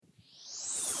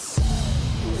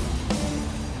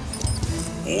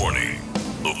Warning.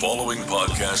 The following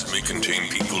podcast may contain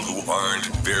people who aren't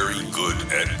very good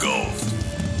at golf.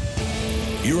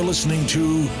 You're listening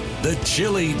to the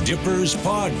Chili Dippers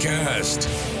Podcast.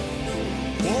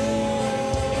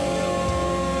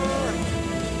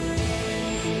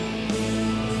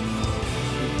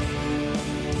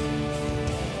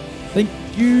 Thank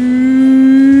you.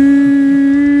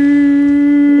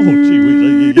 Oh, gee whiz.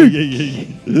 Yeah.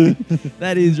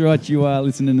 That is right. You are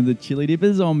listening to the Chili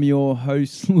Dippers. I'm your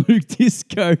host, Luke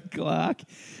Disco Clark.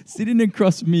 Sitting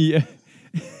across me,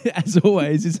 as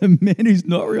always, is a man who's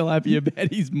not real happy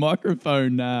about his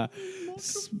microphone. Microphone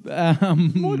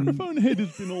head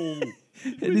has been all...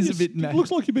 It is a bit... It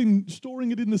looks like you've been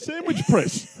storing it in the sandwich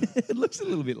press. It looks a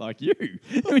little bit like you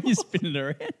when you spin it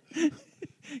around.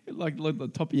 like the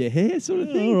top of your hair sort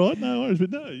of thing. All right, no worries.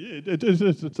 But no, yeah,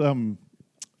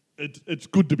 it's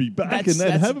good to be back.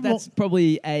 That's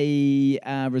probably a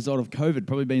result of COVID,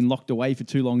 probably being locked away for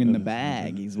too long in the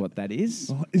bag is what that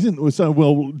is. Isn't it? So,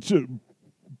 well,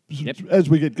 Yep. as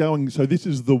we get going, so this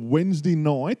is the Wednesday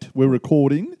night we're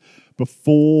recording.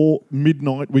 Before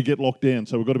midnight, we get locked down.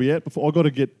 So we've got to be out before. I've got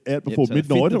to get out before so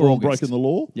midnight, 5th of or I'm August. breaking the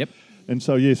law. Yep. And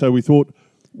so we thought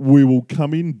we will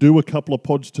come in, do a couple of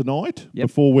pods tonight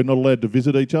before we're not allowed to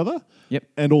visit each other. Yep.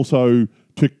 And also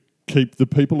to keep the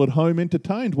people at home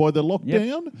entertained while they're locked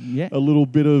down. Yeah. A little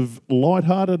bit of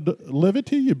light-hearted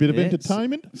levity, a bit of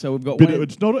entertainment. So we've got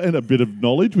and a bit of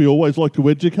knowledge. We always like to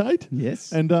educate.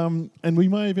 Yes. And we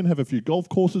may even have a few golf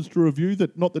courses to review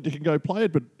that, not that you can go play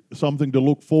it, but something to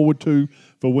look forward to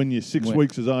for when your 6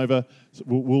 weeks is over. So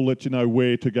we'll let you know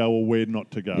where to go or where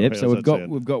not to go. Yep. How's So that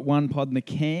we've got one pod in the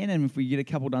can, and if we get a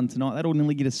couple done tonight, that'll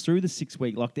nearly get us through the 6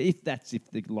 week lockdown. If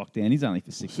the lockdown is only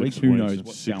for 6 weeks, who knows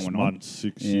what's 6 going months,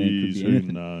 on? 6 years, who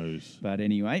knows? But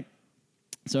anyway,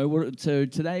 so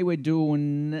today we're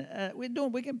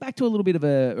getting back to a little bit of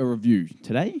a review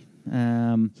today.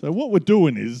 So what we're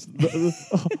doing is we're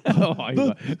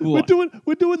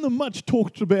doing the much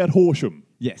talked about Horsham.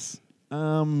 Yes.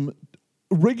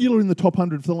 Regular in the top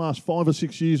 100 for the last 5 or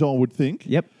 6 years, I would think.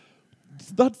 Yep.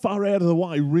 It's that far out of the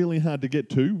way, really hard to get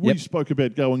to. We spoke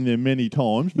about going there many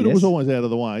times, but it Yes. was always out of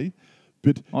the way.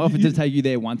 But I offered to take you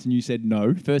there once, and you said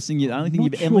no. The only thing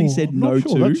you've ever said I'm no not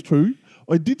sure to. That's true.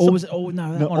 I did. Or was it? Oh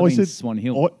no, that might have been Swan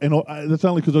Hill. That's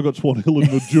only because I got Swan Hill and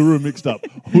Mildura mixed up.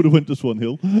 I would have went to Swan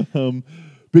Hill.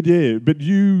 But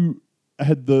you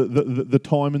had the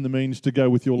time and the means to go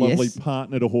with your lovely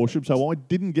partner to Horsham, so I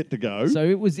didn't get to go. So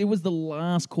it was the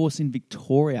last course in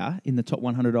Victoria in the top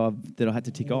 100 that I had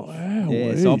to tick off. Wow,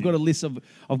 yeah. So I've got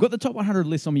the top 100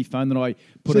 list on my phone that I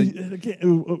put.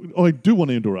 I do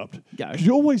want to interrupt. Go. Because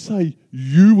you always say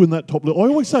you in that top list. I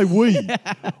always say we.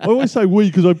 I always say we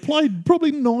because I played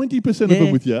probably 90% of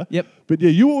them with you. Yep. But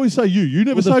yeah, you always say you. You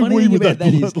never the say funny we thing with about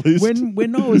that list.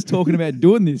 When I was talking about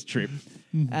doing this trip,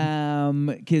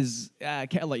 because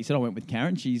like you said, I went with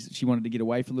Karen. She wanted to get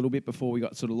away for a little bit before we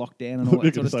got sort of locked down and all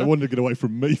that sort of stuff. I wanted to get away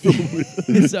from me for a little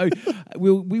bit. So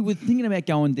we were thinking about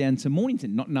going down to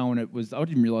Mornington, not knowing it was. I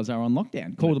didn't realise they were on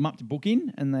lockdown. Called them up to book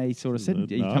in, and they sort of said,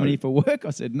 "Are you coming here for work?" I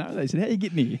said, "No." They said, "How are you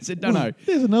getting here?" I said, "Don't know."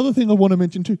 There's another thing I want to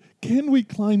mention too. Can we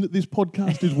claim that this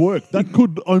podcast is work? That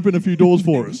could open a few doors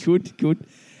for us. Could.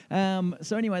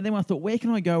 So anyway, then I thought, where can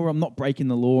I go where I'm not breaking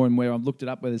the law and where I've looked it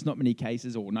up where there's not many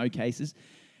cases or no cases?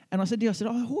 And I said to you,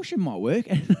 Horsham might work.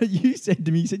 And you said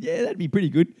to me, yeah, that'd be pretty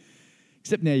good.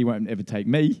 Except now you won't ever take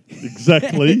me.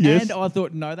 Exactly, yes. And I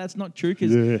thought, no, that's not true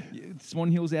because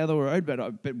Swan Hill's out of the road,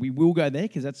 but we will go there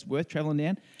because that's worth travelling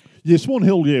down. Yeah, Swan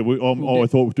Hill, I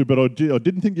thought we did, but I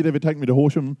didn't think you'd ever take me to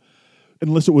Horsham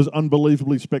unless it was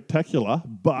unbelievably spectacular,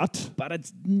 but I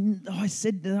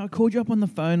called you up on the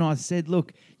phone. I said,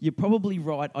 look, you're probably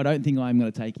right. I don't think I'm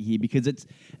going to take you here because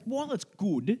while it's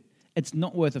good, it's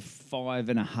not worth a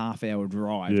 5.5 hour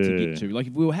drive to get to. Like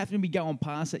if we were having to be going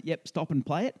past it, stop and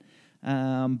play it.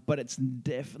 But it's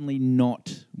definitely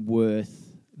not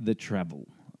worth the travel.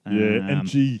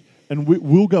 And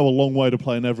we'll go a long way to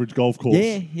play an average golf course.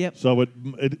 Yeah, yep. So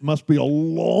it must be a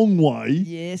long way.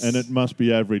 Yes. And it must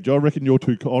be average. I reckon you want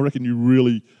to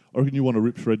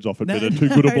rip shreds off it, but they're too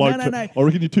good a bloke. No. I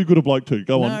reckon you're too good a bloke too.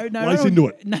 Go on, lace into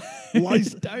it. No, I don't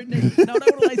want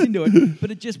to lace into it.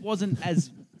 But it just wasn't it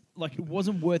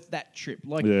wasn't worth that trip.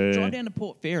 Drive down to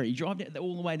Port Fairy, drive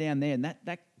all the way down there, and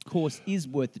that course is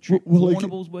worth the trip.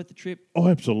 Warrnambool's worth the trip. Oh,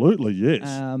 absolutely, yes.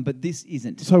 But this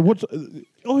isn't. So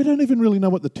I don't even really know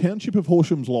what the township of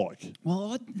Horsham's like.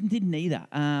 Well, I didn't either.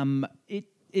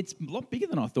 It's a lot bigger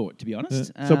than I thought, to be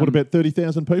honest. So what, about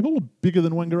 30,000 people? Bigger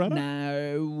than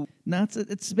Wangaratta? No,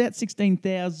 it's about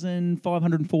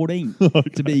 16,514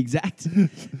 to be exact.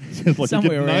 Sounds like you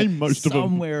could name most of them.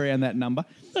 Somewhere around that number.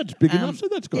 That's big enough. So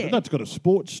that's got a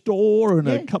sports store and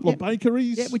a couple of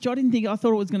bakeries. Yeah, which I didn't think. I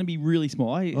thought it was going to be really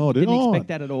small. I didn't expect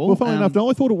that at all. Well, funny enough, no,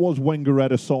 I thought it was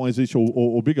Wangaratta size-ish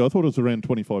or bigger. I thought it was around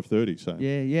 25, 30. So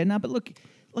no, but look,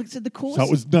 like I said, the course. So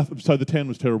it was nothing. So the town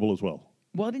was terrible as well.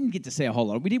 Well, I didn't get to see a whole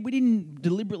lot. We didn't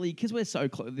deliberately, because we're so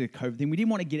close to the COVID thing, we didn't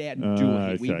want to get out and do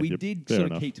it. We did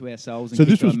sort of keep to ourselves and so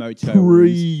keep this to was our motel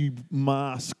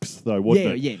pre-masks, though, wasn't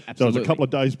it? Yeah, absolutely. So it was a couple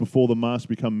of days before the masks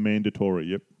become mandatory,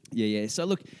 yep. Yeah. So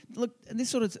look, this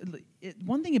sort of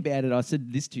one thing about it, I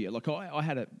said this to you. Like I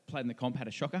had played in the comp, had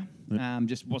a shocker,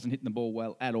 just wasn't hitting the ball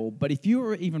well at all. But if you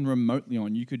were even remotely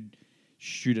on, you could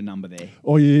shoot a number there.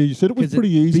 Oh yeah, you said it was pretty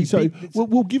easy. So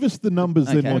we'll give us the numbers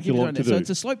then, like you like to do. So it's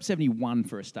a slope 71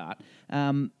 for a start.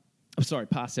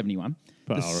 Past 71.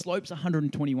 The slope's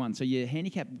 121, so your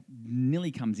handicap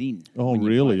nearly comes in. Oh,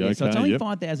 really? Okay. So it's only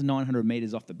 5,900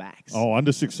 metres off the backs. Oh,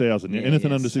 under 6,000. Yeah.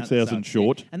 Anything under 6,000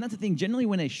 short. Yeah. And that's the thing. Generally,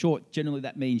 when they're short,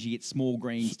 that means you get small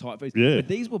greens, tight fairways. Yeah. But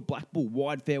these were black ball,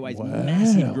 wide fairways,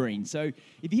 massive greens. So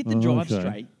if you hit the drive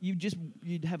straight,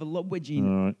 you'd have a lob wedge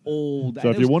in all day. So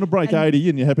if you want to break 80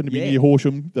 and you happen to be near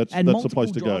Horsham, that's the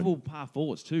place to go. And multiple par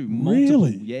fours too.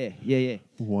 Really? Yeah.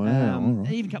 Wow. All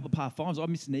right. Even a couple of par fives. I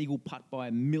missed an eagle putt by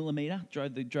a millimetre.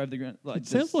 Drove the ground. It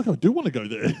sounds like I do want to go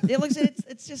there. Yeah, like I said,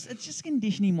 it's just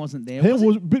conditioning wasn't there. How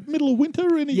was it? Bit middle of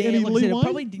winter? Any like leeway? I said, it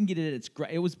probably didn't get it at its great.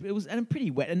 It was and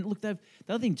pretty wet. And look, the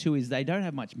other thing too is they don't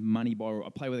have much money. I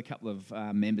play with a couple of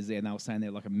members there, and they were saying they're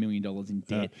like $1 million in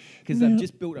debt because they've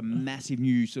just built a massive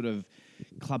new sort of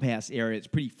clubhouse area. It's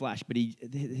pretty flash, but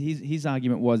his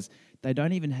argument was they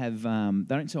don't even have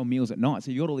they don't sell meals at night,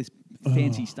 so you got all this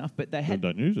fancy stuff, but they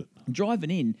don't use it.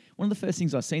 Driving in, one of the first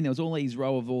things I seen, there was all these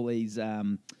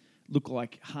look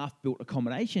like half-built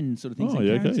accommodation sort of things. And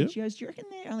Karen said, she goes, do you reckon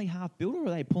they're only half-built, or are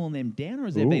they pulling them down, or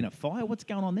has there been a fire? What's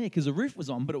going on there? Because the roof was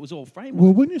on, but it was all framework.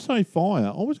 Well, when you say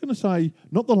fire, I was going to say,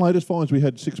 not the latest fires we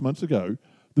had 6 months ago,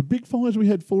 the big fires we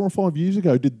had 4 or 5 years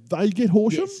ago, did they get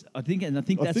Horsham? Yes, I think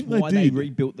that's why they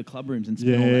rebuilt the club rooms and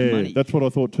spent all that money. That's what I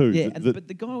thought too. Yeah, but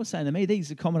the guy was saying to me,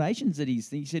 these accommodations that he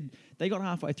said they got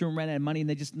halfway through and ran out of money and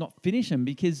they're just not finishing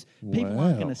because people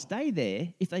aren't going to stay there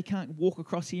if they can't walk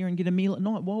across here and get a meal at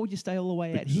night. Why would you stay all the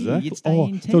way out here? You'd stay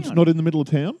in town. So it's not in the middle of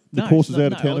town? The course is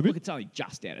out of town a bit? Look, it's only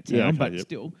just out of town, but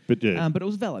still. But it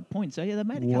was a valid point. So, they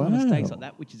made a couple of mistakes like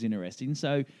that, which is interesting.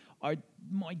 So,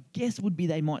 my guess would be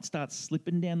they might start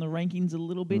slipping down the rankings a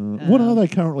little bit. What are they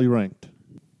currently ranked?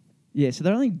 Yeah, so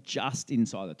they're only just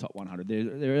inside the top 100.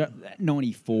 They're at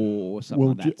 94 or something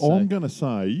like that. Well, I'm going to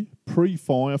say,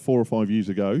 pre-fire 4 or 5 years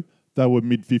ago, they were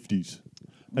mid-50s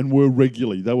and were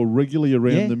regularly. They were regularly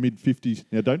around the mid-50s.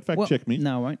 Now, don't fact-check me.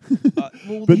 No, I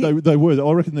won't. But they were.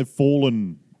 I reckon they've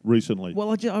fallen recently.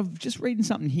 Well, I've just reading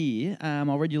something here.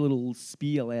 I'll read you a little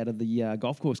spiel out of the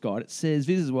golf course guide. It says,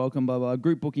 visitors welcome, blah, blah,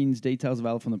 group bookings, details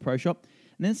available from the pro shop.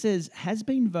 And then it says, has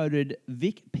been voted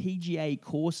Vic PGA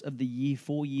Course of the Year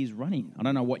 4 years running. I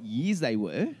don't know what years they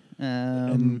were.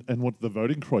 And what the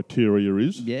voting criteria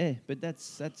is. Yeah, but that's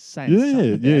saying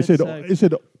something. Yeah. It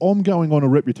said, I'm going on a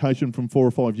reputation from 4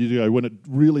 or 5 years ago when it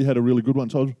really had a really good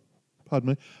one. So I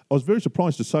was very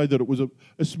surprised to say that it was a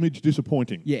smidge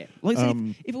disappointing. Yeah. Like I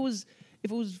said, if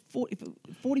it was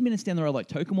 40 minutes down the road like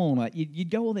Tokemall and that,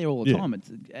 you'd go all there all the time.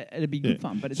 It'd be good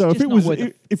fun. But it's so just not worth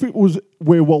it. If it was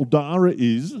where Waldara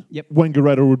is,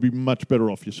 Wangaratta would be much better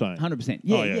off, you're saying? 100%.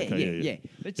 Yeah.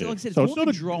 But like I said, so it's not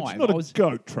a drive. It's not a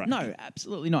goat track. No,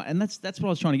 absolutely not. And that's what I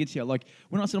was trying to get to you. Like,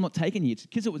 when I said I'm not taking you, it's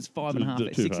because it was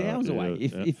 5.5, 6 hours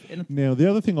away. Now, the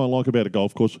other thing I like about a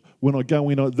golf course, when I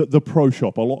go in, the pro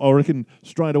shop, I reckon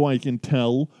straight away you can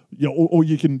tell, or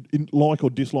you can like or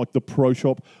dislike the pro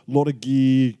shop, a lot of gear,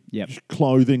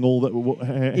 clothing, all that.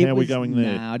 How are we going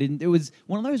there? No, I didn't. It was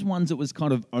one of those ones that was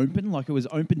kind of open, like it was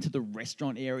open to the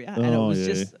restaurant area, and it was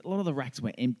just a lot of the racks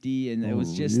were empty, and it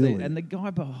was just and the guy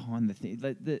behind the thing,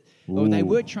 they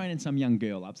were training some young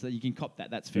girl up, so you can cop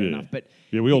that. That's fair enough. But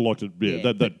we all liked it.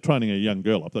 That training a young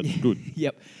girl up, that's good.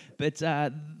 Yep. But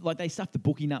like they stuffed the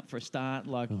booking up for a start,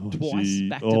 like twice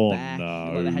back to back.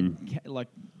 No. They had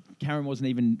Karen wasn't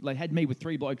even had me with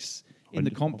 3 blokes in the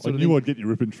comp. I knew I'd get you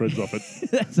ripping shreds off it.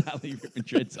 That's hardly ripping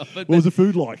shreds off it. What was the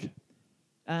food like?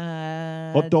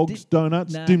 Hot dogs,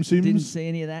 donuts, dim sims? Didn't see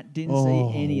any of that. Didn't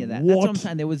see any of that. That's what I'm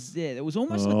saying. There was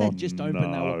almost like that just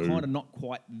opened. They were kind of not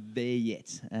quite there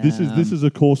yet. This is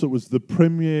a course that was the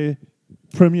premier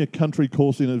premier country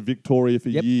course in Victoria for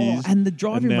Yep. years. And the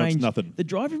driving now range, it's nothing. the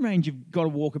driving range, you've got to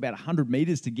walk about 100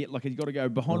 metres to get. Like you've got to go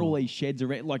behind all these sheds,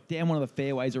 around, like down one of the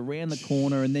fairways, around the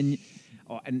corner, and then.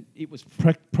 And it was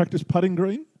Practice putting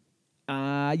green.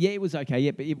 Yeah, it was okay.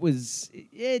 Yeah, but it was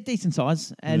decent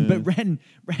size, but ran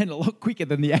a lot quicker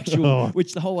than the actual.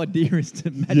 Which the whole idea is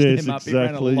to match them up. Exactly. It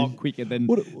ran a lot quicker than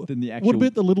the actual. What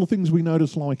about the little things we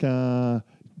notice, like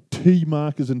tee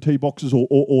markers and tee boxes,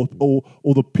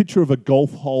 or the picture of a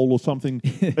golf hole or something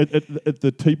at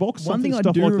the tee box? One thing I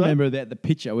stuff do like remember about the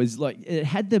picture was like it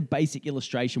had the basic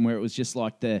illustration where it was just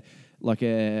like a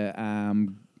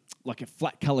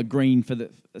flat colour green for the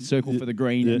circle for the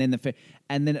green, and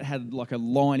then it had like a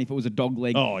line if it was a dog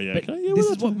leg. Oh yeah, but okay. Yeah, this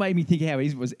is what made me think how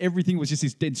easy it was. Everything was just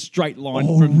this dead straight line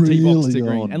Oh, from tee box really? to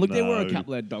green. Oh, and look, there were a no.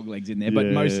 couple of dog legs in there, but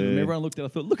most of them, everyone looked at it, I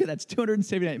thought, look at that, it's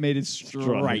 278 metres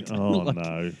straight. Oh Like,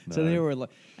 no. So there were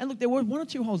like, and look, there were one or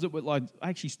two holes that were like, I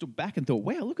actually stood back and thought,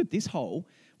 wow, look at this hole,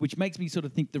 which makes me sort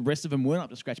of think the rest of them weren't up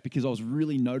to scratch because I was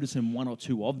really noticing one or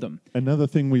two of them. Another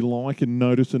thing we like and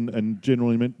notice and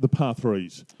generally meant the par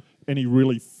threes. Any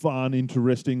really fun,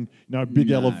 interesting, big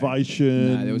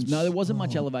elevation? No, there wasn't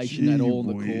much elevation at all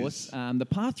in the course. The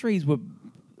par threes were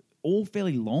all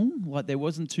fairly long. Like there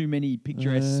wasn't too many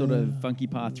picturesque sort of funky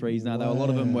par threes. No, a lot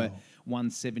of them were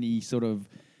 170 sort of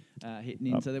hitting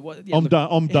in. So there was. Yeah,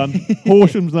 I'm done.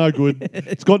 Horsham's no good.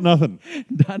 It's got nothing.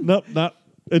 Done. No,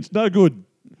 it's no good.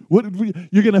 You're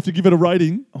going to have to give it a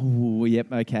rating. Oh,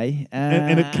 yep, okay.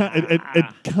 And it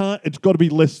can't. It's got to be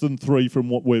less than 3 from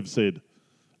what we've said.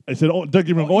 I said, don't get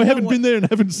me wrong, I haven't been there and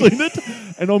haven't seen it,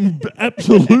 and I'm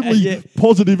absolutely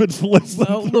positive it's less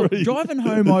than 3. Look, driving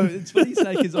home, it's funny you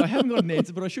say because I haven't got an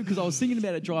answer, but I should because I was thinking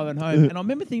about it driving home, and I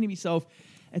remember thinking to myself,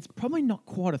 it's probably not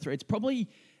quite a 3. It's probably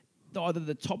either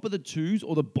the top of the 2s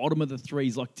or the bottom of the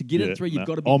 3s. Like to get a 3, you've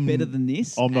got to be better than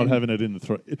this. I'm not having it in the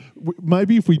 3.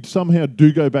 Maybe if we somehow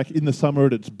do go back in the summer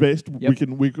at its best, we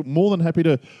can more than happy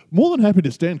to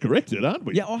stand corrected, aren't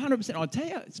we? Yeah, 100%. I'll tell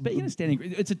you. Speaking of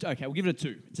standing, okay. We'll give it a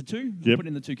 2. It's a 2. We'll put it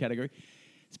in the 2 category.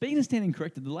 Speaking of standing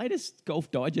corrected, the latest Golf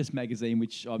Digest magazine,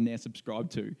 which I'm now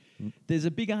subscribed to, there's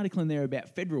a big article in there about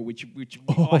Federal, which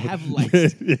I have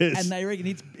laced, and they reckon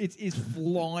it's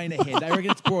flying ahead. They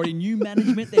reckon it's brought in new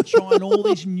management. They're trying all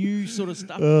this new sort of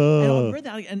stuff. And I've read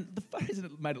that, and the photos in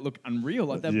it made it look unreal.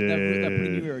 Like they've put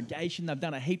in new irrigation. They've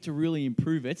done a heap to really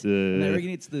improve it. And they reckon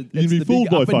it's the you can be fooled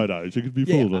by photos. You could be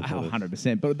fooled by photos.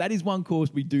 100%. But that is one course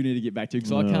we do need to get back to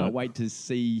because I can't wait to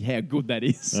see how good that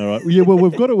is. All right. Yeah. Well,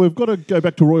 we've got to go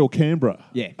back to Royal Canberra.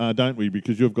 Yeah. Don't we?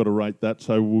 Because you've got to rate that.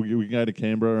 So we can go to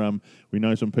Canberra. We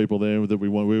know some people there that we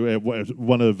want.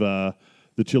 One of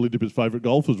the Chili Dippers' favourite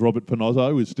golfers, Robert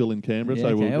Panozzo, is still in Canberra. Yeah,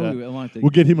 so we'll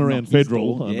get him around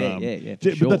Federal. Yeah,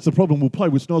 but sure. that's the problem. We'll play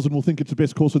with Snoz and we'll think it's the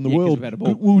best course in the world.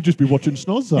 We'll just be watching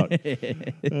Snoz though.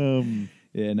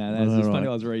 That's funny.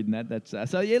 I was reading that. That's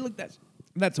look,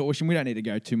 that's Horsham. We don't need to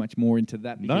go too much more into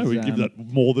that. Because, no, we give that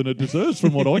more than it deserves,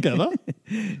 from what I gather.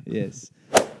 Yes.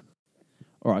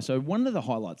 All right. So one of the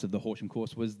highlights of the Horsham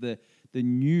course was the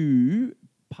new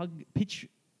pitch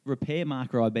repair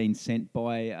marker I've been sent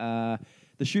by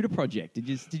the Shooter Project. Did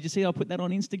you see I put that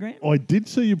on Instagram? I did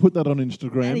see you put that on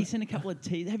Instagram. And he sent a couple of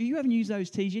tees. Have you haven't used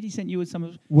those tees yet? He sent you with some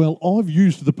of. Well, I've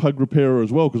used the Pug Repairer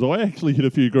as well because I actually hit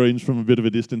a few greens from a bit of a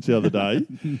distance the other day.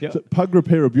 Yep. So Pug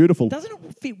Repairer, beautiful. Doesn't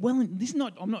it fit well?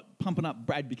 I'm not pumping up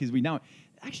Brad because we know it.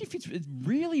 Actually fits. It's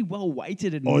really well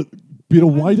weighted and bit of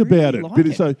weight really about it. Like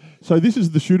it. So this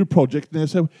is the Shooter Project now.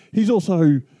 So he's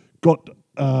also got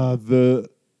the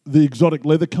exotic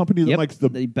leather company that makes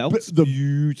the belts, the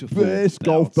beautiful best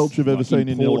golf belts you've ever seen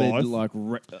in your life.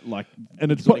 Like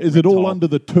and is it all under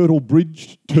the Turtle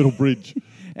Bridge?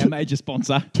 Our major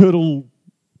sponsor. Turtle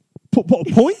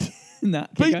Point? No.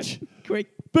 Beach.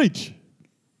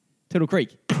 Turtle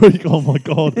Creek. Oh my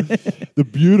God. The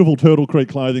beautiful Turtle Creek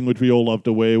clothing, which we all love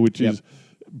to wear, which is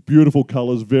beautiful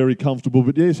colours, very comfortable.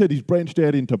 But yeah, he said he's branched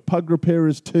out into Pug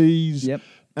Repairers, tees, and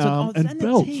belts.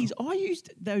 The tees, I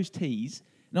used those tees.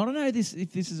 Now, I don't know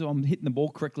if I'm hitting the ball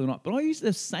correctly or not, but I used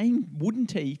the same wooden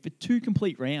tee for 2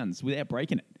 complete rounds without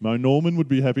breaking it. Mo Norman would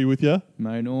be happy with you.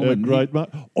 Mo Norman. Great, mate.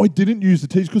 I didn't use the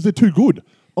tees because they're too good.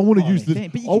 I want to use the...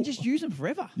 But you can just use them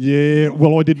forever. Yeah,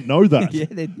 well, I didn't know that.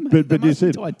 But you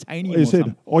said... He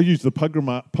said, I use the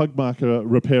Pug Marker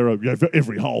Repairer for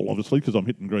every hole, obviously, because I'm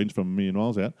hitting greens from a million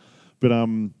miles out. But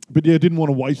yeah, I didn't want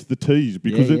to waste the tees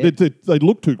because they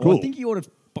look too cool. I think you ought to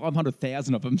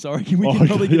 500,000 of them, so I reckon we can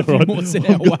probably get a few more sent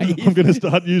our way. I'm going to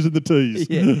start using the T's.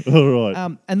 Yeah. All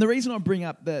right. And the reason I bring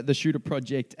up the shooter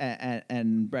project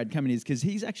and Brad Cumming is because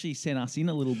he's actually sent us in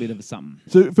a little bit of something.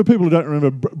 So for people who don't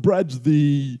remember, Brad's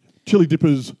the Chili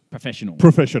Dippers Professional.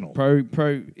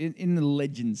 Pro in the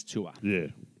Legends Tour. Yeah.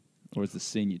 Or is the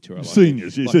senior tour? Like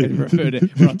Seniors, like I refer to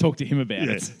when I talk to him about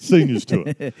it. Seniors tour.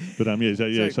 But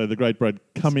so the great Brad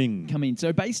Cumming.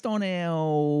 So based on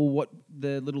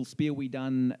the little spiel we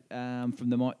done from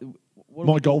the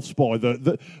My Golf Spy,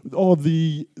 the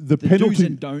penalty, do's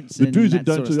and don'ts, the do's and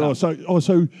that don'ts. Sort of stuff.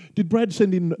 So did Brad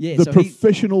send in the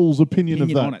professional's opinion of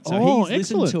that? On it. So he's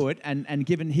excellent. listened to it and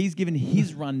he's given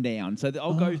his rundown. So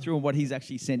I'll go through what he's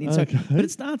actually sent in. Okay. But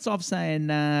it starts off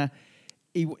saying.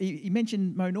 He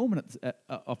mentioned Mo Norman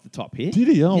off the top here. Did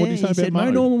he? Oh, what did he say about said Mo?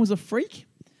 Mo Norman was a freak,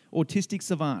 autistic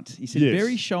savant. He said Yes.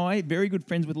 very shy, very good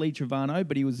friends with Lee Trevano,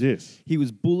 but he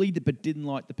was bullied but didn't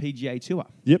like the PGA Tour.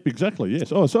 Yep, exactly.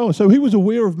 Yes. Oh, so he was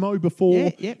aware of Mo before.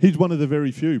 Yeah, yep. He's one of the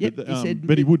very few, Yep.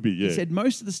 but he would be. Yeah. He said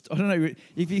most of the I don't know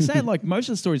if you say like most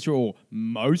of the stories true or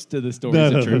most of the stories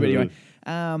are true. But anyway.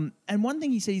 And one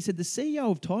thing he said the CEO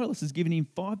of Titleist has given him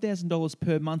 $5,000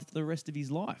 per month for the rest of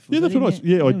his life. That's what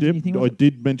I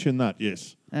did mention that.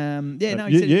 Yes.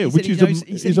 Which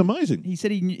is amazing. He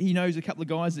said he knows a couple of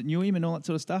guys that knew him and all that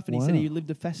sort of stuff, and he said he lived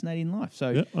a fascinating life.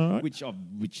 So, which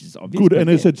is obvious. Good, and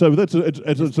it said so.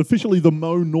 It's officially the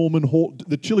Mo Norman Hall,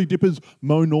 the Chili Dippers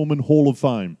Mo Norman Hall of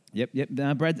Fame. Yep.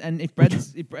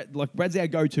 Brad's our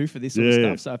go-to for this sort of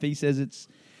stuff. So if he says it's.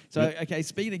 So, okay,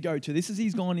 speaking of go-to, this is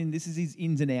his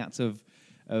ins and outs of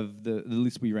the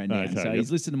list we ran down. Okay, so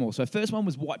he's listed them all. So first one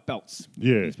was white belts.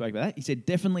 Yeah. He spoke about that. He said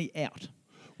definitely out.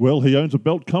 Well, he owns a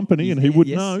belt company and he would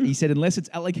know. He said unless it's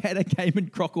alligator, caiman,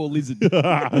 croc or lizard.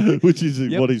 Which is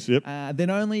what he's, then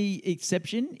only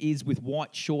exception is with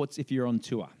white shorts if you're on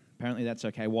tour. Apparently that's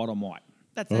okay, white on white.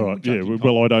 That's all right, yeah.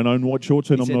 Well, I don't own white shorts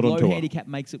and I'm not on tour. Low handicap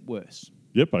makes it worse.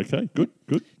 Yep, okay, good.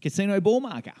 Casino ball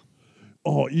marker.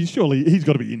 Oh, he's got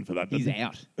to be in for that. He's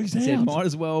out. He's he out. said might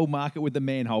as well mark it with the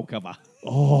manhole cover.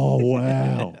 Oh,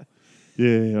 wow.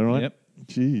 Yeah, all right. Yep.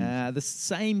 Jeez. The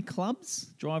same clubs,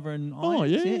 driver and irons. Oh,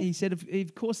 yeah. He said,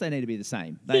 of course they need to be the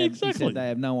same. Exactly. He said they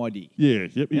have no idea. Yeah,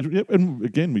 yep. And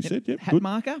again, we said, Hat good.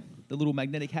 marker, the little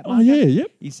magnetic hat marker. Oh, yeah,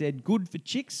 yep. He said, good for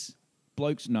chicks,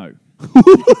 blokes, no.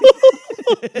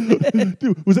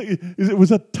 Dude, was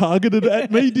that targeted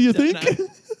at me, do you think?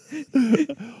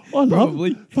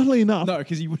 Probably. Funnily enough. No,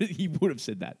 because he would have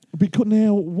said that. Because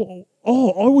now,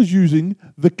 I was using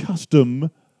the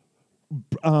custom...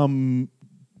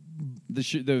 The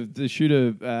shooter,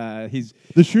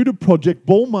 the shooter project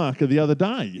ball marker the other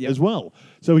day as well.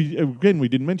 So we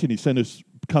didn't mention he sent us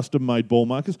custom made ball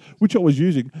markers, which I was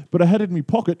using, but I had it in my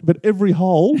pocket. But every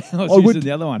hole, I was using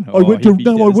the other one. I went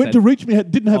to reach me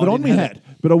hat. Didn't have it on me hat,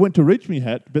 but I went to reach me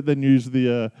hat, but then used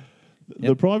the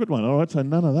private one. All right, so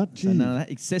none of that. So none of that.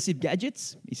 Excessive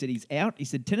gadgets. He said he's out. He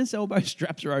said tennis elbow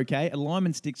straps are okay.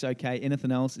 Alignment sticks okay.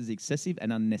 Anything else is excessive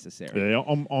and unnecessary. Yeah,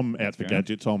 I'm out for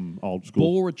gadgets. I'm old school.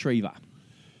 Ball retriever.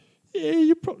 Yeah,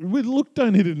 you probably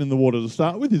don't hit it in the water to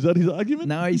start with. Is that his argument?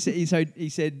 No, he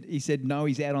said no.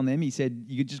 He's out on them. He said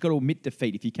you just got to admit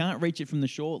defeat. If you can't reach it from the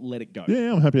shore, let it go.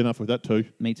 Yeah, I'm happy enough with that too.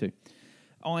 Me too.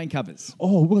 Iron covers.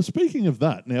 Oh well, speaking of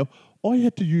that, now I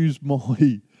had to use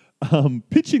my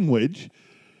pitching wedge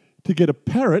to get a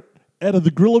parrot out of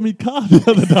the grill of my car the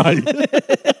other day.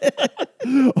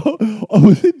 I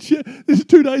was in Shep. This is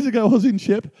 2 days ago. I was in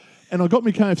Shep. And I got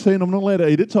my KFC and I'm not allowed to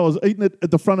eat it, so I was eating it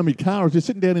at the front of my car. I was just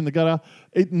sitting down in the gutter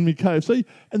eating my KFC,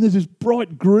 and there's this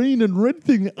bright green and red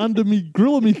thing under me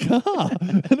grill of my car,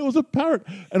 and it was a parrot,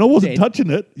 and I wasn't touching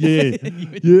it. Yeah.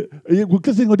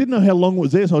 Because I didn't know how long it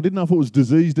was there, so I didn't know if it was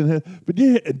diseased. But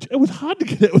yeah, it was hard to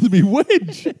get out with me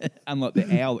wedge. Unlike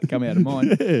the owl that come out of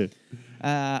mine.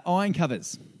 Yeah. Iron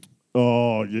covers.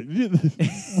 Oh, yeah.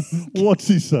 What's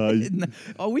he say? No,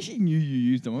 I wish he knew you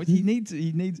used them. He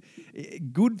needs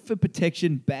good for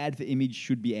protection, bad for image,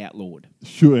 should be outlawed.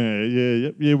 Sure,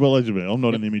 yeah. Well, as you know, I'm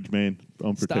not an image man.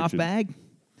 I'm protection. Staff bag,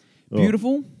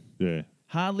 beautiful. Yeah.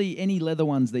 Hardly any leather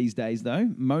ones these days, though.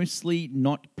 Mostly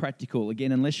not practical.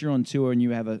 Again, unless you're on tour and you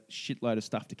have a shitload of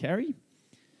stuff to carry.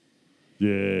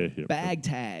 Yeah. Bag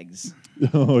tags.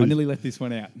 Oh, I nearly left this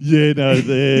one out. Yeah, no,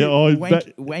 there.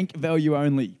 Wank value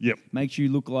only. Yep. Makes you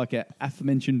look like an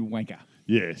aforementioned wanker.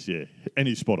 Yes, yeah. And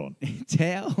he's spot on.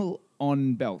 Towel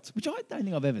on belt, which I don't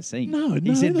think I've ever seen. No.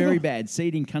 He said very bad.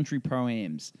 Seeding country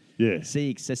pro-ams. Yeah.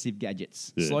 See excessive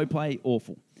gadgets. Yeah. Slow play,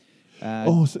 awful.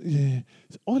 Yeah.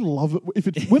 I love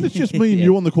it. When it's just me and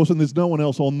you on the course and there's no one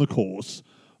else on the course,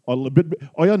 But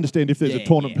I understand if there's a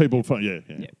tournament, people.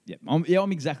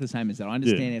 I'm exactly the same as that. I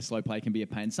understand how slow play can be a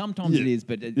pain. Sometimes it is,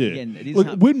 but again, it is.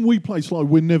 Look, when we play slow,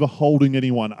 we're never holding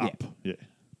anyone up.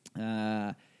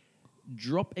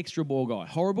 Drop extra ball guy.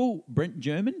 Horrible. Brent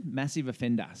German, massive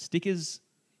offender. Stickers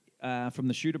from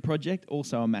the Shooter Project,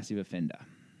 also a massive offender.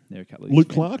 There are a couple of Luke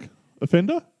Clark,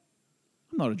 offender?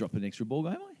 I'm not a drop an extra ball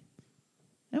guy,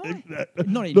 am I?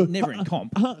 Not even, never in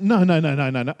comp. No.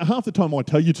 Half the time I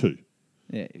tell you to.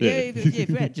 If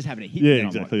we're just having a hit. Yeah,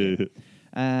 exactly.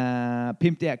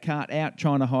 Pimped out, cart out,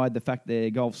 trying to hide the fact their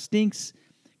golf stinks.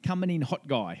 Coming in hot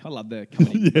guy. I love the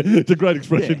coming in. It's a great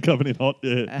expression, coming in hot.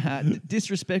 Yeah.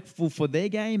 Disrespectful for their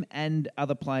game and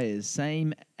other players.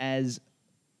 Same as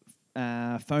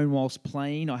phone whilst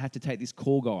playing. I have to take this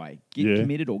call guy. Get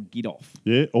committed or get off.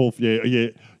 Yeah, off. Yeah.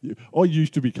 I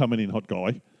used to be coming in hot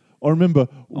guy. I remember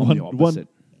one.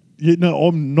 Yeah, no,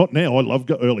 I'm not now. I love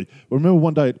go early. I remember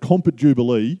one day at Comp at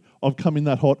Jubilee, I've come in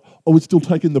that hot. I was still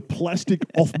taking the plastic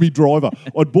off me driver.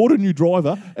 I'd bought a new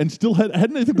driver and still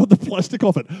hadn't even got the plastic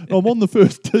off it. I'm on the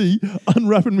first tee,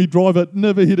 unwrapping me driver,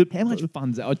 never hit it. How much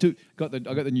fun's that? I got the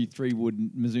new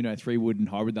Mizuno 3-wood and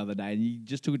hybrid the other day, and you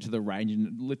just took it to the range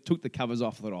and took the covers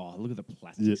off. I thought, look at the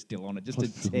plastic still on it, just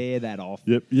to tear that off.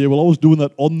 Yep. Yeah. Well, I was doing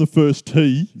that on the first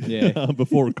tee.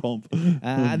 Before a comp.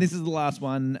 And this is the last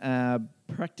one.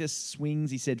 Practice swings,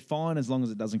 he said, fine as long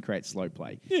as it doesn't create slow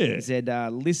play. Yeah. He said,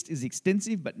 list is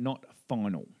extensive but not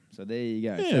final. So there you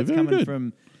go. Yeah, so it's coming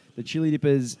from the Chili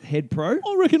Dippers head pro.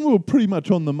 I reckon we were pretty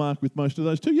much on the mark with most of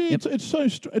those too. Yeah,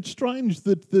 it's strange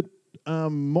that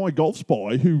my golf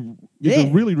spy, who is a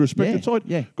really respected side,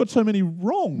 got so many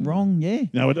wrong. Wrong, yeah.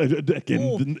 Now,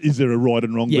 again, is there a right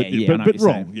and wrong? But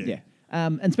wrong. Yeah.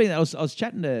 And speaking of that, I was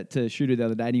chatting to Shooter the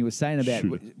other day, and he was saying about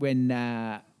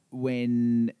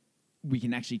when we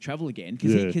can actually travel again,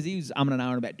 because he was umming and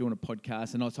ahhing about doing a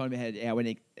podcast, and I was talking about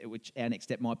our next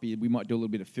step might be we might do a little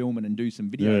bit of filming and do some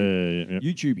video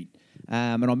YouTubing.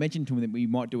 And I mentioned to him that we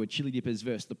might do a Chili Dippers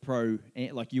versus the pro,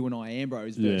 like you and I,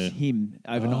 Ambrose, versus him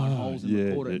over 9 holes and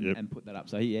record it and put that up.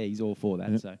 So he's all for that.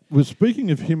 Yeah. So, well,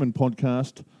 speaking of him and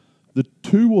podcast, the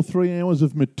 2 or 3 hours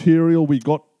of material we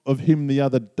got of him the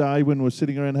other day when we were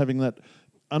sitting around having that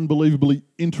unbelievably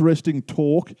interesting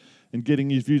talk and getting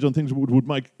his views on things would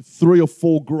make 3 or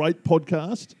 4 great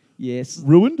podcasts. Yes.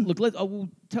 Ruined? Look, I will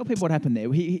tell people what happened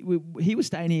there. He was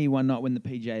staying here one night when the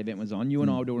PGA event was on. You and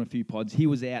I were doing a few pods. He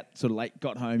was out sort of late,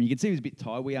 got home. You could see he was a bit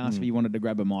tired. We asked if he wanted to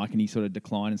grab a mic, and he sort of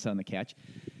declined and sat on the couch.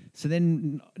 So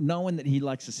then, knowing that he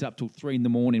likes to sit up till 3 in the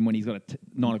morning when he's got a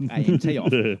 9 a.m. tee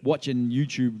off, watching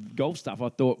YouTube golf stuff, I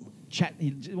thought,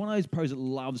 he's one of those pros that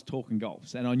loves talking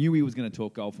golf. And I knew he was going to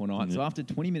talk golf all night. So after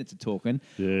 20 minutes of talking,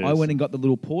 I went and got the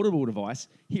little portable device,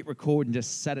 hit record, and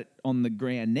just sat it on the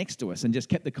ground next to us and just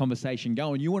kept the conversation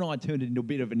going. You and I turned it into a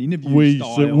bit of an interview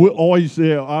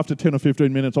style. After 10 or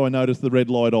 15 minutes, I noticed the red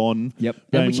light on. Yep.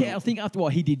 Which I think after a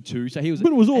while he did too. So he was.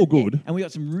 But it was all good. And we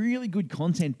got some really good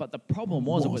content. But the problem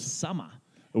was it was summer.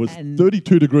 It was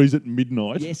 32 degrees at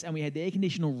midnight. Yes, and we had the air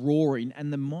conditioner roaring,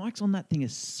 and the mics on that thing are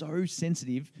so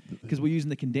sensitive because we're using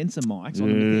the condenser mics on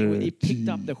them. It picked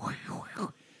up the.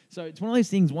 So it's one of those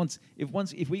things.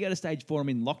 If we go to stage 4, I'm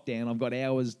in lockdown. I've got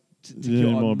hours to cure.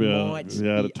 I might be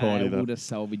able to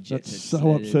salvage it. That's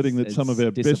so upsetting that some of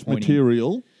our best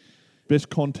material, best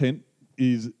content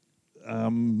is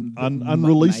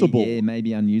unreleasable.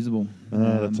 Maybe unusable.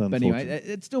 That's unfortunate. But anyway,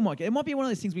 it still might. It might be one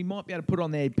of those things we might be able to put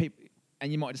on there.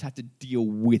 And you might just have to deal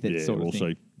with it, sort of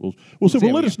thing. We'll see.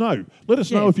 Well, let us know. Let us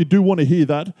know if you do want to hear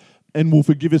that, and we'll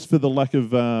forgive us for the lack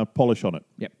of polish on it.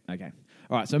 Yep. Okay.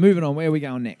 All right. So moving on. Where are we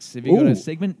going next? Have you got a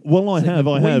segment? Well, I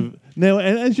have. Now,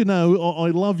 as you know, I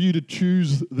love you to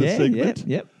choose the segment.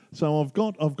 Yep. So I've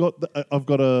got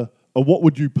a what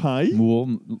would you pay?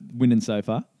 Well, winning so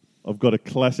far. I've got a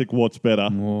classic what's better,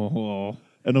 and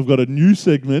I've got a new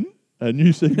segment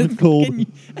called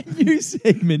a new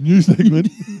segment. New segment.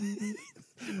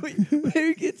 Wait,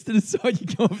 who gets to decide you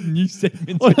go with new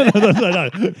segments? No,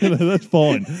 that's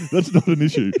fine. That's not an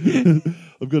issue.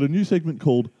 I've got a new segment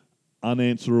called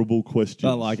Unanswerable Questions.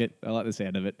 I like it. I like the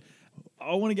sound of it.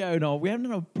 I want to go. No, we haven't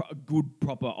done a good,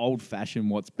 proper,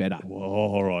 old-fashioned. What's better? Well,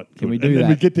 all right. Can we do that? And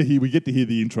we get to hear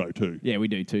the intro too. Yeah, we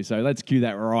do too. So let's cue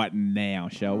that right now,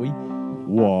 shall we?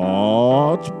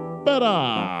 What's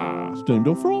better? Steamed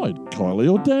or fried?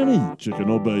 Kylie or Danny?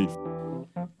 Chicken or beef?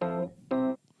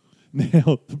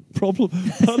 Now, the problem...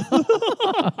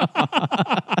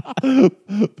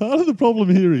 part of the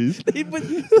problem here is... There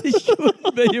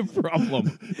shouldn't be a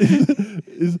problem.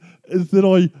 is that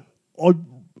I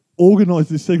organised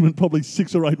this segment probably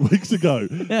 6 or 8 weeks ago,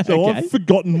 so Okay. I've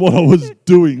forgotten what I was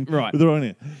doing. Right. With it on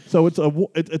here. So it's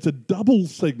a double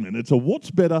segment. It's a what's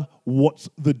better, what's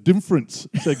the difference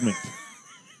segment,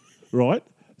 right?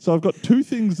 So I've got two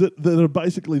things that are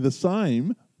basically the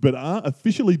same but are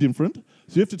officially different.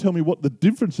 So you have to tell me what the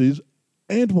difference is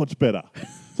and what's better.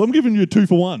 So I'm giving you a 2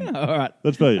 for 1. All right.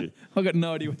 That's fair. I've got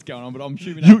no idea what's going on, but I'm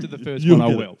assuming after the first one I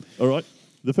get will. it. All right.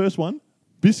 The first one,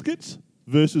 biscuits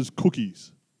versus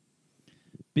cookies.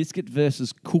 Biscuit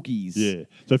versus cookies. Yeah.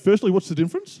 So firstly, what's the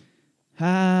difference?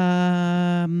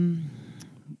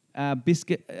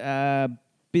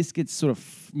 Biscuits sort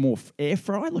of more air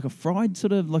fried, like a fried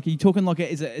sort of, like, are you talking like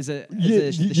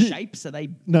the shapes? Are they?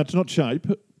 No, it's not shape,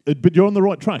 but you're on the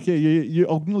right track. Yeah.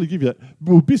 I'll nearly give you that.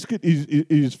 Well, biscuit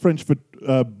is French for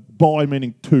by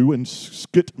meaning two and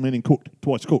skit meaning cooked,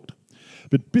 twice cooked.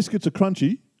 But biscuits are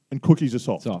crunchy and cookies are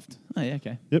soft. Soft. Oh, yeah,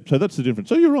 okay. Yep, so that's the difference.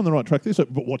 So you're on the right track there. So,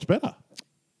 but what's better?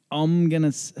 I'm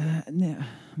going to... now,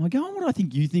 am I going what I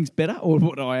think you think's better or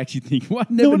what I actually think? Well,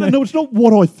 No, it's not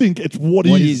what I think. It's what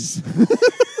is.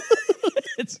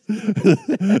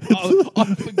 I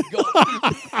forgot.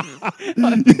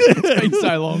 It's been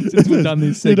so long since we've done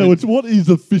this segment. It's what is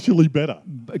officially better.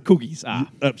 Cookies.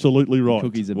 Absolutely right.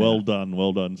 Cookies are well better.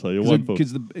 done. So you're 1 for...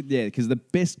 Because the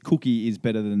best cookie is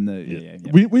better than the... Yeah.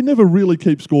 We never really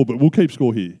keep score, but we'll keep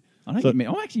score here. I know what you mean.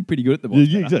 I'm actually pretty good at the what's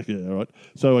better. Exactly. Yeah, all right.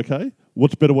 So, okay.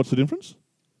 What's better? What's the difference?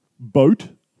 Boat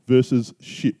versus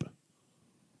ship.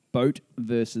 Boat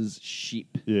versus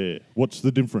ship. Yeah. What's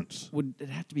the difference? Would it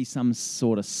have to be some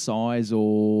sort of size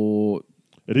or...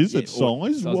 It is. It's size. I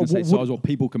was going to say size or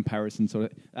people comparison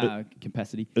sort of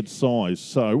capacity. It's size.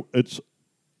 So it's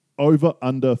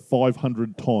under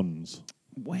 500 tons.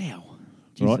 Wow.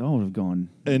 Jeez, Right. I would have gone...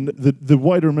 And the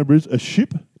way to remember is a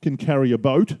ship can carry a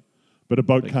boat, but a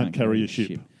boat can't carry a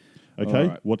ship. Okay?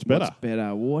 Right. What's better? What's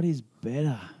better? What is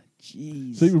better?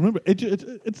 Jeez. See, remember,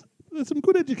 there's some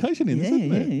good education in this, isn't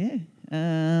there?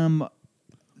 Yeah.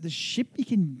 The ship, you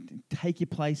can take you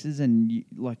places and you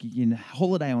can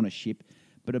holiday on a ship,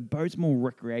 but a boat's more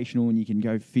recreational and you can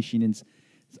go fishing. And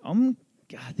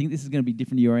I think this is going to be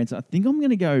different to your answer. I think I'm going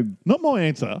to go... Not my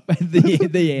answer.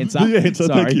 the answer. The answer,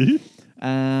 Sorry. thank you.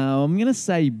 I'm going to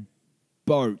say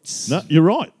boats. No, you're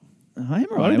right. I am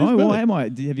right, am I? Why am I?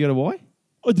 Have you got a why?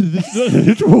 I did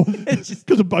this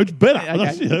because a boat's better.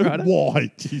 Okay, right.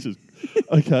 Why? Jesus.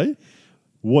 Okay.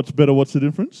 What's better? What's the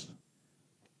difference?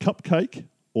 Cupcake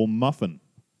or muffin?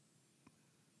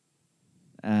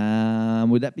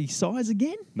 Would that be size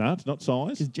again? No, it's not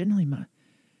size. Because generally,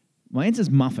 my answer's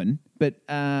muffin, but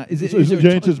is it? So Is there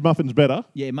your answer's muffin's better?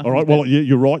 Yeah, muffin's all right, better. well,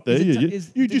 you're right there. Is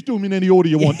it You just do them in any order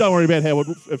you want. Don't worry about how it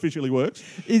officially works.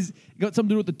 Is got something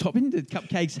to do with the topping? Do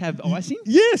cupcakes have icing?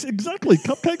 Yes, exactly.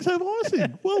 Cupcakes have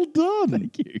icing. Well done.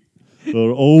 Thank you.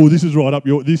 Oh, this is right up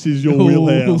your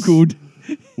wheelhouse. Good.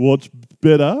 What's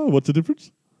better? What's the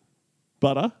difference?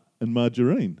 Butter and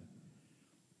margarine.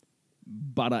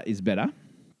 Butter is better.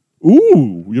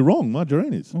 Ooh, you're wrong.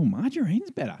 Margarine is. Oh, margarine's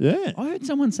better. Yeah. I heard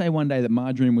someone say one day that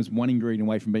margarine was one ingredient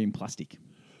away from being plastic.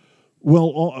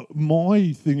 Well,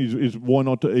 my thing is why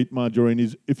not to eat margarine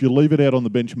is if you leave it out on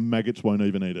the bench, maggots won't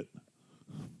even eat it.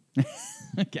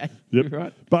 Okay. Yep.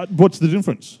 Right. But what's the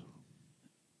difference?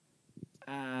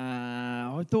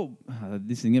 I thought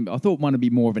I thought one would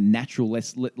be more of a natural,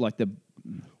 less like the.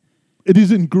 It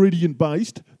is ingredient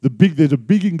based. There's a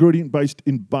big ingredient based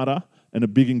in butter and a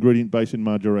big ingredient based in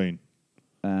margarine.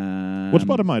 What's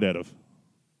butter made out of?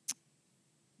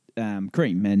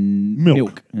 Cream and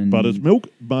milk. And Butter's milk.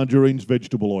 Margarine's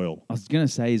vegetable oil. I was going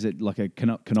to say, is it like a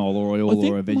canola oil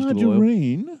or a vegetable oil?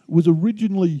 Margarine was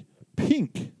originally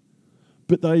pink,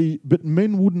 but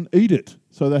men wouldn't eat it,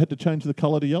 so they had to change the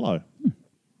colour to yellow.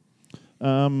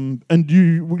 And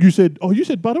you said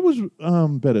butter was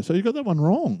better, so you got that one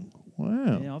wrong.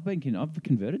 Wow. Yeah, I've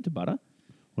converted to butter.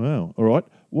 Wow. All right.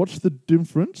 What's the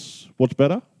difference? What's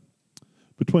better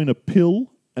between a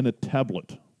pill and a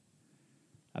tablet?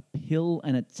 A pill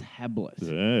and a tablet.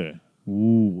 Yeah.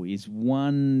 Ooh, is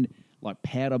one like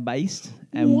powder based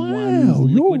and Wow, one's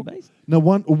liquid based? No,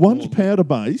 one's powder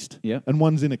based, Yeah. and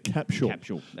one's in a capsule.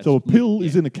 That's So a pill yeah.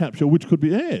 is in a capsule, which could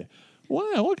be air.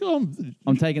 Wow.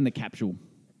 I'm taking the capsule.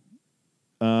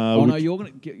 No, you're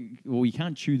gonna. Well, you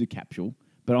can't chew the capsule,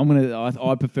 but I'm gonna.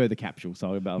 I prefer the capsule.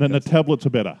 So No, tablets are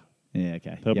better. Yeah.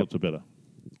 Okay. Tablets are better.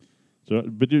 So,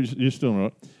 but you're still all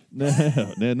right.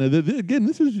 Now, again,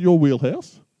 this is your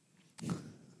wheelhouse,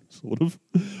 sort of.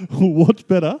 What's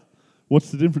better? What's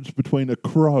the difference between a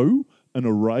crow and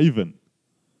a raven?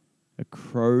 A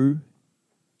crow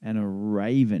and a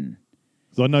raven.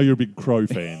 So I know you're a big crow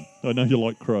fan. I know you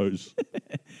like crows.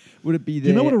 Would it be Do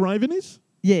you know what a raven is?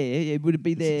 Would it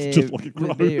be their, It's just like a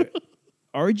crow. their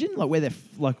origin? Like where they're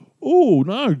like... Oh,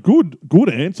 no, good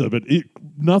answer, but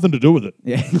nothing to do with it.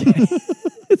 Yeah.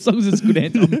 As long as it's a good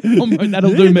answer,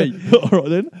 that'll do me. All right,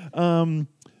 then.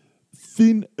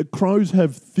 Crows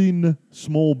have thin,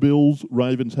 small bills.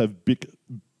 Ravens have big,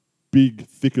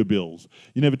 thicker bills.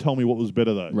 You never told me what was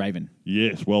better, though. Raven.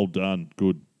 Yes, well done.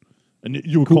 Good. And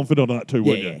you were confident on that too,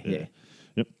 weren't you? Yeah.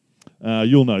 Yep.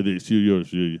 You'll know this.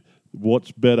 You.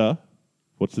 What's better?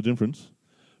 What's the difference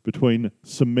between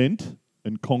cement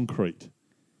and concrete?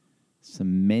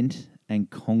 Cement and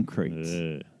concrete.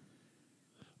 Yeah.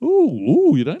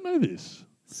 Ooh, you don't know this.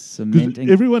 Cement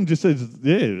and... Everyone just says,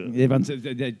 yeah. Everyone says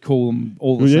they call them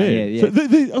all the same. So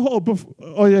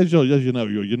as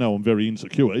you know, I'm very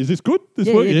insecure. Is this good?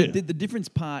 The difference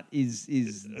part is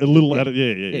a little added.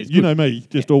 Yeah. You know me,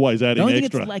 just always adding extra. The only extra.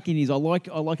 thing it's lacking is I like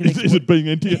an... Is it being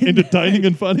entertaining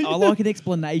and funny? I like an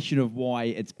explanation of why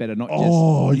it's better, not just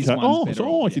this okay. one's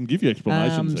better. I can give you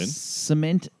explanations then.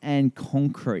 Cement and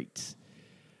concrete.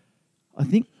 I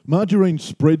think margarine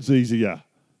spreads easier.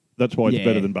 That's why it's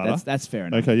better than butter. That's fair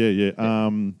enough. Okay, yeah.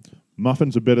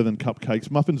 Muffins are better than cupcakes.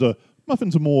 Muffins are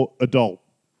more adult.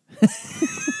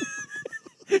 That's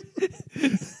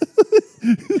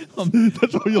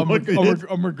why you're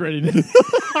I'm regretting it.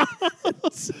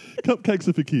 Cupcakes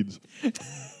are for kids.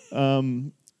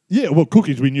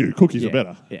 Cookies we knew. Cookies are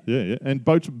better. Yeah. And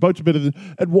boats are better than...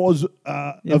 It was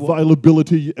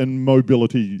availability and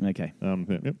mobility. Okay. So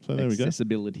there we go.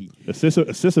 Accessibility.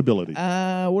 Accessibility. What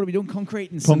are we doing?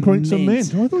 Concrete and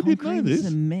cement. I thought you'd know Concrete this. and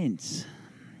cement.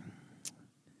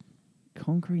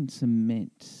 Concrete and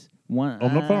cement.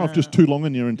 I'm not far off, just too long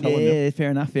in here and telling you. Yeah,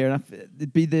 fair enough.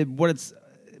 It'd be what it's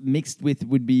mixed with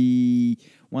would be...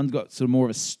 One's got sort of more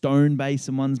of a stone base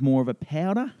and one's more of a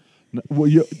powder. No, well,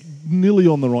 you're nearly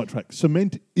on the right track.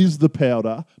 Cement is the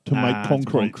powder to make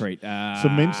concrete.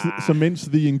 Cement's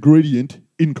the ingredient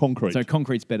in concrete. So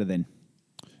concrete's better then?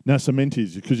 No, cement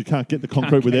is, because you can't get the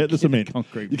concrete without the cement.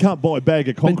 You can't buy a bag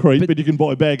of concrete, but you can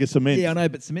buy a bag of cement. Yeah, I know,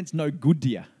 but cement's no good to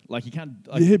you. Like you can't...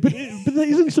 but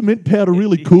isn't cement powder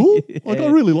really cool? Like I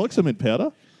really like cement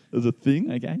powder as a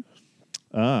thing. Okay.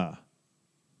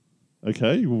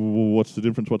 Okay, what's the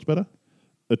difference? What's better?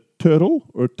 A turtle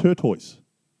or a tortoise?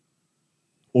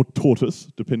 Or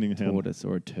tortoise, depending on how... Tortoise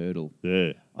or a turtle.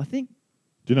 Yeah. I think...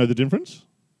 Do you know the difference?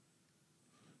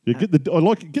 Yeah, get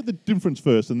the difference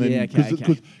first, and then...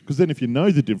 Because then if you know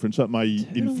the difference, that may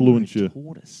influence you.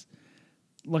 Tortoise.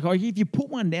 Like if you put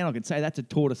one down, I could say that's a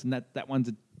tortoise and that one's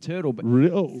a turtle, but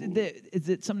is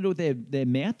it something to do with their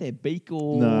mouth, their beak,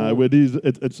 or... No, it is.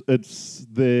 It's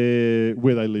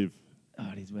where they live. Oh,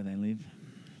 it is where they live.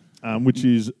 Which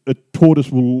is a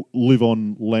tortoise will live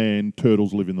on land,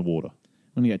 turtles live in the water.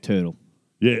 I'm going to go turtle.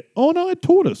 Yeah. Oh, no,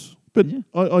 tortoise. But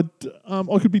I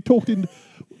could be talked in...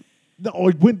 No,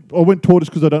 I went tortoise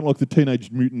because I don't like the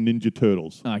Teenage Mutant Ninja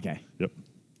Turtles. Okay. Yep.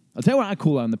 I'll tell you what I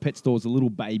call in the pet stores, the little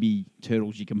baby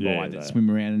turtles you can buy that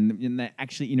swim around and they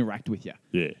actually interact with you.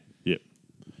 Yeah, yep.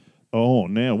 Oh,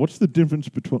 now, what's the difference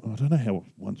between... I don't know how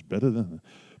one's better than...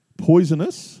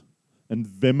 Poisonous and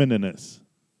venomous.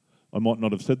 I might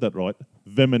not have said that right.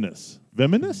 Venomous.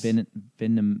 Venomous?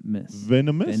 Venomous.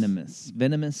 Venomous?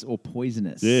 Venomous or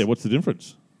poisonous. Yeah, what's the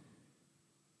difference?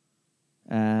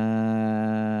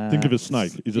 Think of a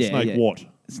snake. Is a snake what?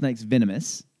 Snake's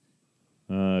venomous.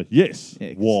 Yes.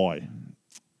 Why?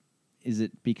 Is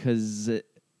it because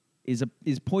is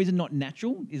poison not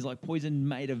natural? Is like poison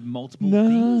made of multiple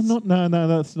things? No,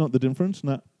 that's not the difference.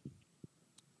 No.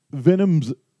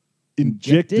 Venom's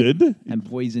injected and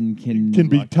poison can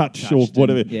be touched or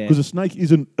whatever. Because a snake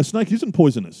isn't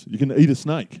poisonous. You can eat a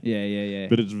snake. Yeah.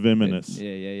 But it's venomous.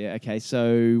 Yeah. Okay,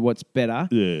 so what's better?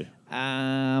 Yeah.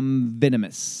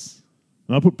 Venomous.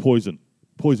 And I put poison.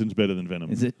 Poison's better than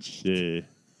venom. Is it? Yeah.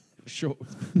 Sure.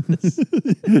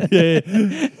 Yeah.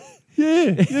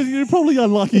 You're probably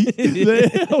unlucky there,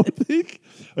 I would think.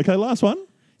 Okay, last one.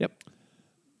 Yep.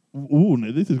 Ooh,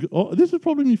 no, this is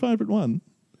probably my favourite one.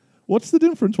 What's the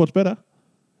difference? What's better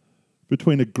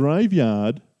between a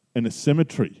graveyard and a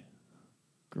cemetery?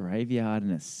 Graveyard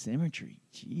and a cemetery.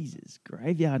 Jesus,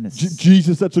 graveyard and a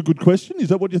Jesus, that's a good question. Is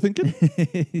that what you're thinking?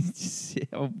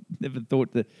 I've never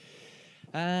thought that.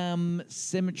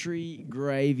 Cemetery,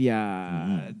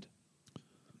 graveyard.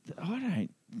 I don't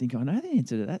think I know the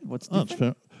answer to that. What's different?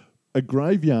 Fair. A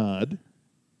graveyard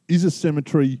is a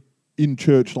cemetery in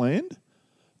church land.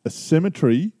 A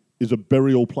cemetery is a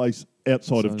burial place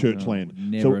outside of church land.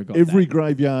 So every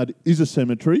graveyard is a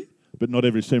cemetery, but not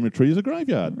every cemetery is a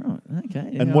graveyard. Right,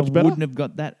 okay. And what's better? I wouldn't have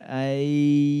got that.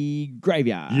 A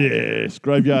graveyard. Yes,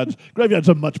 graveyards. Graveyard's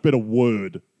a much better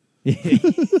word.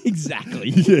 Exactly.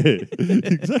 Yeah,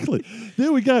 exactly.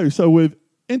 There we go. So we've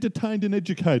entertained and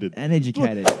educated.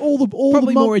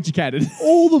 Probably more educated.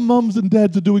 All the mums and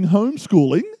dads are doing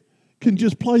homeschooling can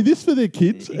just play this for their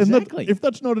kids. Exactly. And if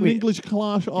that's not an English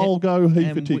class, I'll go he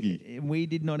for tiggy. We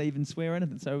did not even swear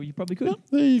anything, so you probably could. Yep,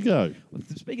 there you go. Well,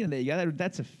 speaking of there you go,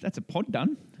 that's a pod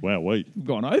done. Wow, We've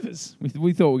gone overs.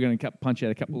 We thought we were going to punch out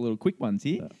a couple of little quick ones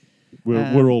here.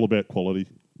 We're all about quality.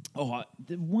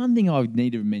 The one thing I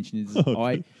need to mention is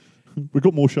We've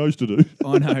got more shows to do.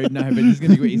 I know, but it's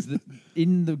going to be great. Is that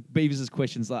in the Beavers'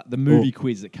 questions, like the movie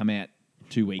quiz that come out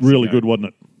 2 weeks ago. Really good, wasn't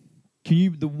it?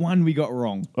 The one we got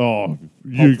wrong? Oh,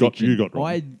 you got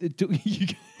wrong. It took me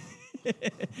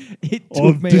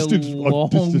a long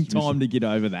time to get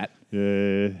over that.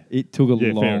 Yeah. It took a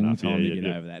long time to get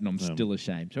over that, and I'm still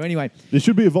ashamed. So anyway, there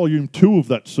should be a volume 2 of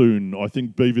that soon. I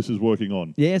think Beavis is working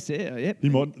on. Yes, yeah.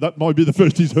 That might be the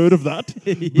first he's heard of that,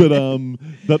 but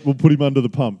that will put him under the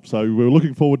pump. So we're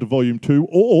looking forward to volume 2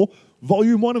 or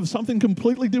volume 1 of something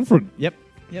completely different. Yep.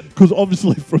 Because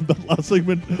obviously from the last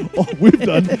segment we've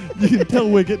done, you can tell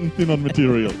we're getting thin on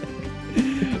material.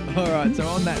 All right, so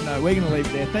on that note, we're going to leave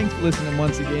it there. Thanks for listening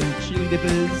once again. Chili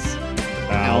Dippers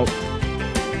out.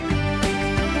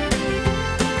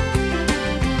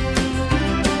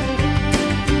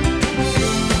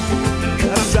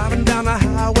 I'm driving down the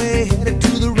highway, headed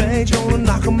to the range, gonna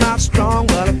knock 'em out strong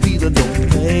while I'm feeling no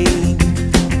pain.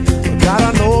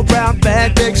 Got an old brown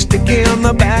bag, big sticky on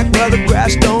the back where the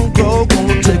grass don't grow,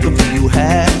 gonna take a few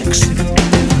hacks.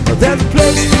 There's a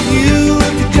place for you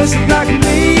if you're just like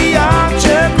me. I'm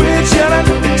Chuck Rich, yelling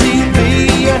at the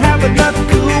TV. I have another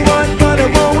cool one, but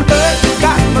it won't hurt.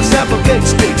 Got myself a big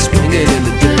stick swinging in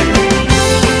the dirt.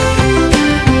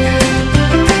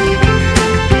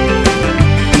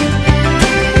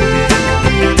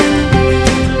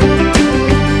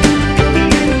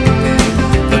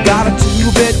 I got a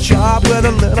 2-bit job with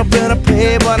a little bit of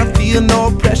pay, but I feel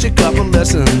no pressure, couple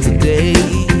lessons a day.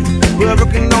 We're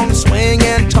working on the swing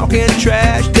and talking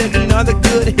trash. Take another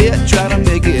good hit, try to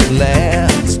make it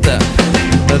last.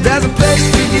 There's a place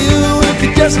for you if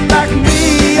you're just like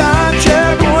me. I'm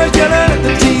Cherry Boy.